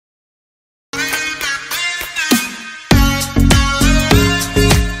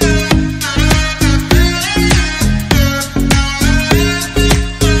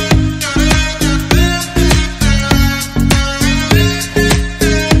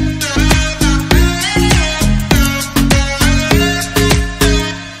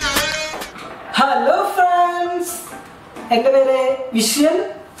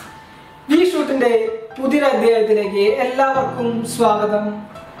പുതിയൊരു അധ്യായത്തിലേക്ക് എല്ലാവർക്കും സ്വാഗതം.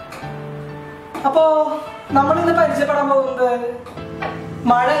 അപ്പോൾ നമ്മളിന്ന് പരിചയപ്പെടാൻ പോകുന്നത്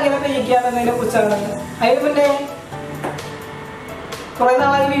മഴ എങ്ങനെ പെയ്യിക്കാമെന്നതിനെ കുറിച്ചാണ്. അതിന് പിന്നെ കുറേ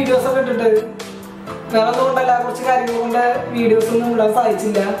നാളായി വീഡിയോസ് ഒക്കെ ഇട്ടിട്ട് വേറെ ഒന്നും കൊണ്ടല്ല, കുറച്ച് കാര്യങ്ങൾ കൊണ്ട് വീഡിയോസ് ഒന്നും ഇടാൻ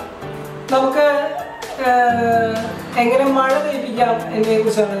സാധിച്ചില്ല. നമുക്ക് എങ്ങനെ മഴ പെയ്യിപ്പിക്കാം എന്നതിനെ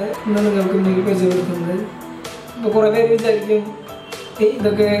കുറിച്ചാണ് ഇന്ന് നിങ്ങൾക്ക് മുന്നിൽ പരിചയപ്പെടുത്തുന്നത്. ഇപ്പോൾ കുറേ പേര് വിചാരിക്കും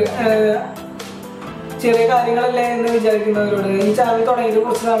ഇതൊക്കെ ചെറിയ കാര്യങ്ങളല്ലേ എന്ന് വിചാരിക്കുന്നവരോട്, ഈ ചാനൽ തുടങ്ങിയിട്ട്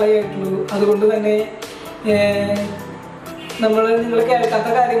കുറച്ച് നാളേ ആയിട്ടുള്ളൂ. അതുകൊണ്ട് തന്നെ നിങ്ങൾ കേൾക്കാത്ത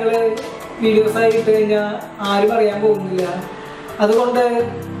കാര്യങ്ങൾ വീഡിയോസായി ഇട്ട് കഴിഞ്ഞാൽ ആരും അറിയാൻ പോകുന്നില്ല. അതുകൊണ്ട്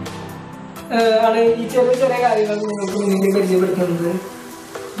ആണ് ഈ ചെറിയ ചെറിയ കാര്യങ്ങൾ നിങ്ങൾക്ക് മുന്നിൽ പരിചയപ്പെടുത്തുന്നത്.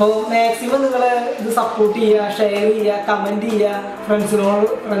 അപ്പോൾ മാക്സിമം നിങ്ങൾ ഇത് സപ്പോർട്ട് ചെയ്യുക, ഷെയർ ചെയ്യുക, കമൻറ്റ് ചെയ്യുക,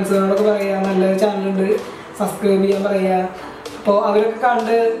 ഫ്രണ്ട്സിനോടൊക്കെ പറയുക. നല്ല ചാനലുണ്ട്, സബ്സ്ക്രൈബ് ചെയ്യാൻ പറയുക. അപ്പോൾ അവരൊക്കെ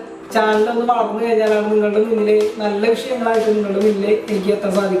കണ്ട് ചാനലൊന്ന് വളർന്നു കഴിഞ്ഞാലാണ് നിങ്ങളുടെ മുന്നിൽ നല്ല വിഷയങ്ങളായിട്ട് നിങ്ങളുടെ മുന്നിൽ എനിക്ക്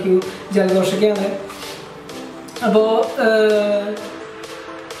എത്താൻ സാധിക്കൂ. ജലദോഷമൊക്കെയാണ്. അപ്പോൾ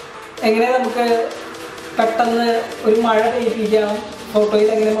എങ്ങനെ നമുക്ക് പെട്ടെന്ന് ഒരു മഴ പെയ്യിപ്പിക്കാം, ഫോട്ടോയിൽ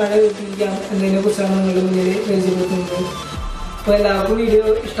എങ്ങനെ മഴ പെയ്യിപ്പിക്കാം എന്നതിനെ കുറിച്ചാണ് നിങ്ങളുടെ മുന്നിൽ പരിചയപ്പെടുത്തുന്നത്. അപ്പോൾ എല്ലാവർക്കും വീഡിയോ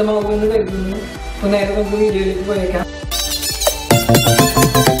ഇഷ്ടമാകുമെന്ന് കരുതുന്നു. അപ്പോൾ നേരെ നമുക്ക് വീഡിയോയിലേക്ക് പോയേക്കാം.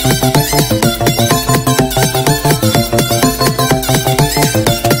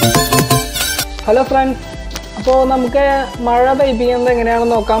 ഹലോ ഫ്രണ്ട്സ്, അപ്പോൾ നമുക്ക് മഴ പെയ്യിപ്പിക്കുന്നത്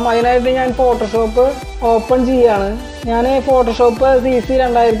എങ്ങനെയാണെന്ന് നോക്കാം. അതിനായിട്ട് ഞാൻ ഫോട്ടോഷോപ്പ് ഓപ്പൺ ചെയ്യുകയാണ്. ഞാൻ ഫോട്ടോഷോപ്പ് CC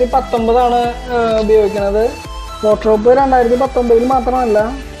 2019 ഉപയോഗിക്കുന്നത്. ഫോട്ടോഷോപ്പ് 2019 മാത്രമല്ല,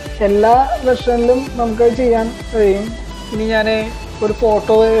 എല്ലാ വെർഷനിലും നമുക്ക് ചെയ്യാൻ കഴിയും. ഇനി ഞാൻ ഒരു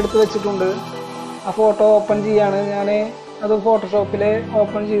ഫോട്ടോ എടുത്ത് വെച്ചിട്ടുണ്ട്. ആ ഫോട്ടോ ഓപ്പൺ ചെയ്യാണ്. ഞാൻ അത് ഫോട്ടോഷോപ്പിൽ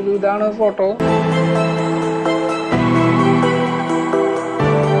ഓപ്പൺ ചെയ്തു. ഇതാണ് ഫോട്ടോ.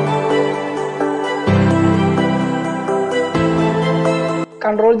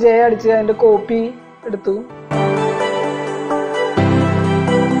 Ctrl+J അടിച്ച് അതിൻ്റെ കോപ്പി എടുത്തു.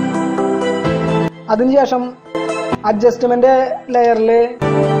 അതിനുശേഷം അഡ്ജസ്റ്റ്മെന്റ് ലെയറിൽ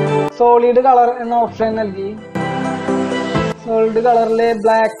സോളിഡ് കളർ എന്ന ഓപ്ഷൻ നൽകി. സോളിഡ് കളറിൽ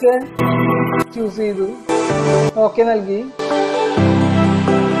ബ്ലാക്ക് ചൂസ് ചെയ്തു. ഓക്കെ നൽകി.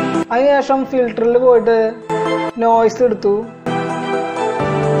 അതിനുശേഷം ഫിൽറ്ററിൽ പോയിട്ട് നോയ്സ് എടുത്തു.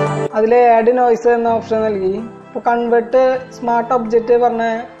 അതിൽ ആഡ് നോയ്സ് എന്ന ഓപ്ഷൻ നൽകി. ഇപ്പോൾ കൺവേർട്ട് സ്മാർട്ട് ഒബ്ജക്റ്റ്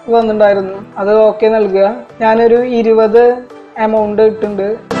പറഞ്ഞ് വന്നിട്ടുണ്ടായിരുന്നു. അത് ഓക്കെ നൽകുക. ഞാനൊരു 20 എമൗണ്ട് ഇട്ടുണ്ട്.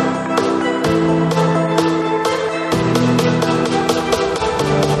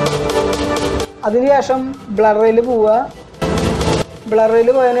 അതിനുശേഷം ബ്ലറിൽ പോവുക. ബ്ലറിൽ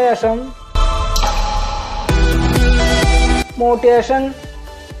പോയതിന് ശേഷം മോട്ടിവേഷൻ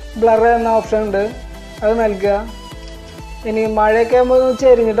ബ്ലർ എന്ന ഓപ്ഷൻ ഉണ്ട്, അത് നൽകുക. ഇനി മഴയൊക്കെ ആകുമ്പോൾ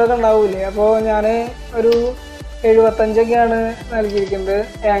ചെരിഞ്ഞിട്ടൊക്കെ ഉണ്ടാവില്ലേ, അപ്പോൾ ഞാൻ ഒരു 75 നൽകിയിരിക്കുന്നത്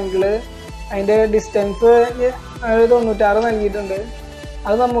ആംഗിള്. അതിൻ്റെ ഡിസ്റ്റൻസ് 96 നൽകിയിട്ടുണ്ട്.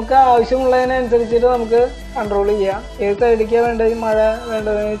 അത് നമുക്ക് ആവശ്യമുള്ളതിനനുസരിച്ചിട്ട് നമുക്ക് കൺട്രോൾ ചെയ്യാം. ഏത് സൈഡിലേക്കാണ് വേണ്ടത്, മഴ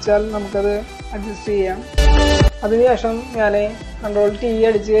വേണ്ടതെന്ന് വെച്ചാൽ നമുക്കത് അഡ്ജസ്റ്റ് ചെയ്യാം. അതിനുശേഷം ഞാൻ Ctrl+T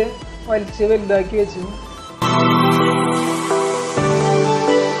അടിച്ച് വലിച്ച് വലുതാക്കി വെച്ചു.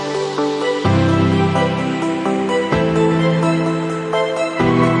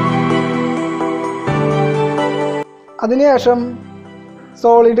 അതിനുശേഷം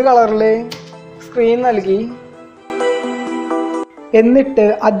സോളിഡ് കളറിൽ സ്ക്രീൻ നൽകി. എന്നിട്ട്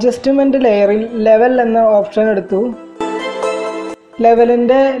അഡ്ജസ്റ്റ്മെന്റ് ലെയറിൽ ലെവൽ എന്ന ഓപ്ഷൻ എടുത്തു.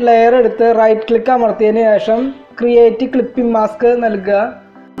 ലെവലിൻ്റെ ലെയർ എടുത്ത് റൈറ്റ് ക്ലിക്ക് അമർത്തിയതിന് ശേഷം ക്രിയേറ്റ് ക്ലിപ്പിംഗ് മാസ്ക് നൽകുക.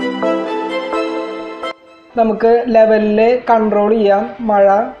 നമുക്ക് ലെവലിൽ കൺട്രോൾ ചെയ്യാം. മഴ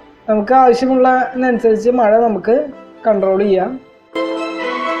നമുക്ക് ആവശ്യമുള്ളതിനനുസരിച്ച് മഴ നമുക്ക് കൺട്രോൾ ചെയ്യാം.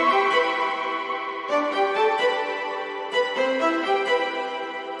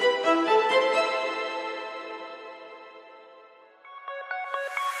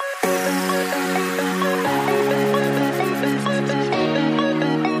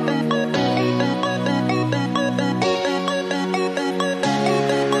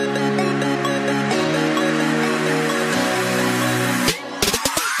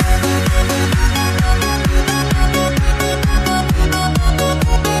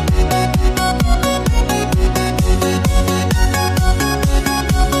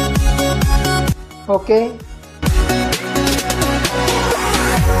 ഓക്കെ,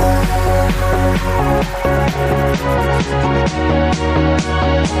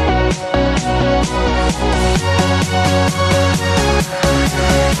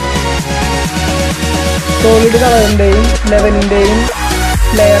 സോളിഡ് കളറിൻ്റെയും ലെവലിൻ്റെയും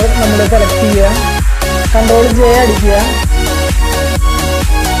ലെയർ നമ്മൾ സെലക്ട് ചെയ്യുക. Ctrl+J അടിക്കുക.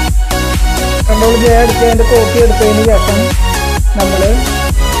 കൺട്രോൾ J അടിച്ച് അതിൻ്റെ കോപ്പി എടുത്തതിന് ശേഷം നമ്മൾ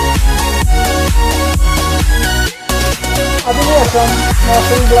അതിനുശേഷം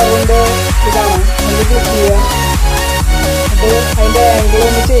മോഷൻ ബ്ലറിൻ്റെ ഇതാണ് നമ്മൾ ക്ലിക്ക് ചെയ്യുക. അത് അതിൻ്റെ ആംഗിൾ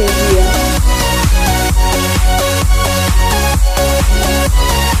ഒന്ന് ചേഞ്ച് ചെയ്യുക.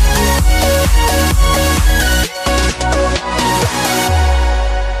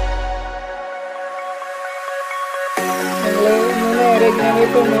 ഞങ്ങൾ ഒന്ന് നേരെ ഇങ്ങനെ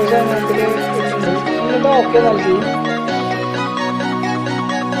 90% എന്നിട്ട് ഓക്കെ നൽകി.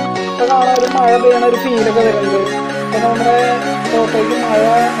 ഇപ്പൊ കാണാൻ ഒരു മഴ പെയ്യണ ഒരു ഫീലൊക്കെ വരുന്നുണ്ട്. ഇപ്പൊ നമ്മുടെ ഫോട്ടോയ്ക്ക് മഴ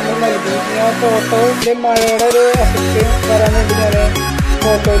നമ്മൾ നൽകി. ഞാൻ ഫോട്ടോയിലെ മഴയുടെ ഒരു എഫക്റ്റ് വരാൻ വേണ്ടി ഞാൻ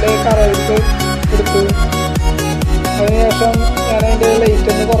ഫോട്ടോയിലെ കളേഴ്സ് എടുത്തു. അതിനുശേഷം ഞാൻ അതിൻ്റെ ലൈറ്റ്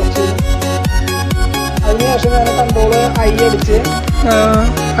ഒന്ന് കുറച്ചു. അതിനുശേഷം ഞാൻ കൺട്രോൾ I അടിച്ച്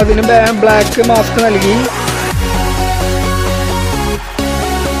അതിന് ബ്ലാക്ക് മാസ്ക് നൽകി.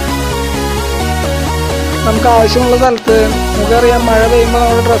 നമുക്ക് ആവശ്യമുള്ള സ്ഥലത്ത് നമുക്കറിയാം മഴ പെയ്യുമ്പോൾ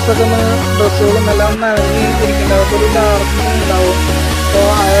നമ്മുടെ ഡ്രസ്സുകളും എല്ലാം നനഞ്ഞ് ഇരിക്കുന്നുണ്ടാവും. അപ്പോൾ ഒരു ഡാർക്ക് ഉണ്ടാവും. അപ്പോൾ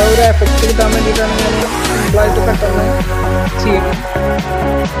ആ ഒരു എഫക്റ്റ് കിട്ടാൻ വേണ്ടിയിട്ടാണ് ഞാൻ സിമ്പിളായിട്ട് പെട്ടെന്ന് ചെയ്യണം.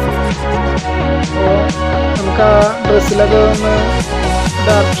 അപ്പോൾ നമുക്ക് ആ ഡ്രസ്സിലൊക്കെ ഒന്ന്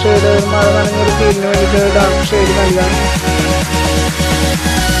ഡാർക്ക് ഷെയ്ഡ് മഴ നനഞ്ഞൊരു ഫീലിന് വേണ്ടിയിട്ട് ഡാർക്ക് ഷെയ്ഡ് നൽകാം.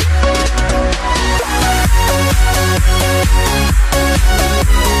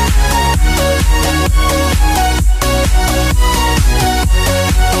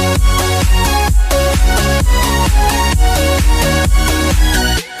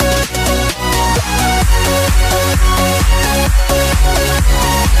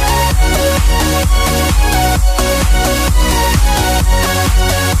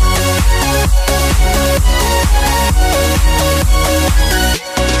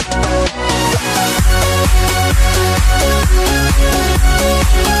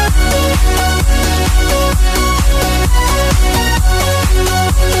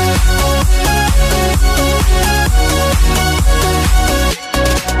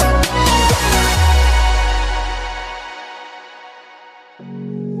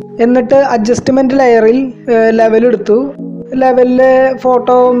 എന്നിട്ട് അഡ്ജസ്റ്റ്മെൻറ്റ് ലെയറിൽ ലെവൽ എടുത്തു. ലെവലിൽ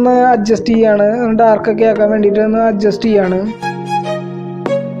ഫോട്ടോ ഒന്ന് അഡ്ജസ്റ്റ് ചെയ്യാണ്. ഡാർക്കൊക്കെ ആക്കാൻ വേണ്ടിയിട്ട് ഒന്ന് അഡ്ജസ്റ്റ് ചെയ്യാണ്.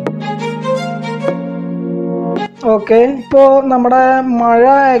 ഓക്കെ, ഇപ്പോൾ നമ്മുടെ മഴ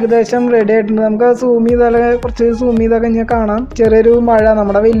ഏകദേശം റെഡി ആയിട്ടുണ്ട്. നമുക്ക് സൂം ചെയ്താൽ കുറച്ച് സൂം ചെയ്താൽ കഴിഞ്ഞാൽ കാണാം ചെറിയൊരു മഴ.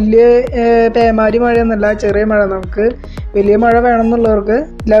 നമ്മുടെ വലിയ പേമാരി മഴയൊന്നുമല്ല, ചെറിയ മഴ. നമുക്ക് വലിയ മഴ വേണമെന്നുള്ളവർക്ക്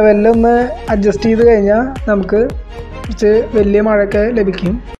ലെവലിലൊന്ന് അഡ്ജസ്റ്റ് ചെയ്ത് കഴിഞ്ഞാൽ നമുക്ക് കുറച്ച് വലിയ മഴയൊക്കെ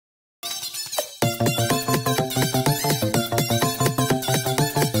ലഭിക്കും.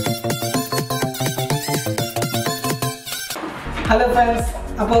 ഹലോ ഫ്രണ്ട്സ്,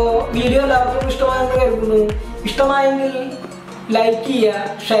 അപ്പോൾ വീഡിയോ എല്ലാവർക്കും ഇഷ്ടമായെന്ന് കരുതുന്നു. ഇഷ്ടമായെങ്കിൽ ലൈക്ക് ചെയ്യുക,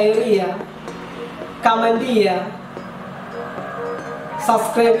 ഷെയർ ചെയ്യുക, കമൻറ്റ് ചെയ്യുക,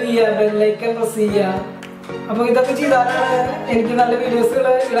 സബ്സ്ക്രൈബ് ചെയ്യുക, ബെല്ലൈക്കൺ പ്രസ് ചെയ്യുക. അപ്പോൾ ഇതൊക്കെ ചെയ്താലാണ് എനിക്ക് നല്ല വീഡിയോസുകൾ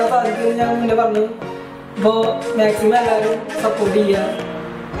ഇടാൻ സാധിക്കുമെന്ന് ഞാൻ മുന്നേ പറഞ്ഞു. അപ്പോൾ മാക്സിമം എല്ലാവരും സപ്പോർട്ട് ചെയ്യുക.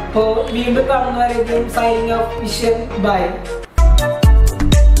 അപ്പോൾ വീണ്ടും കാണുന്നവരേക്കും സൈനിങ് ഓഫ് വിഷൻ ബൈ.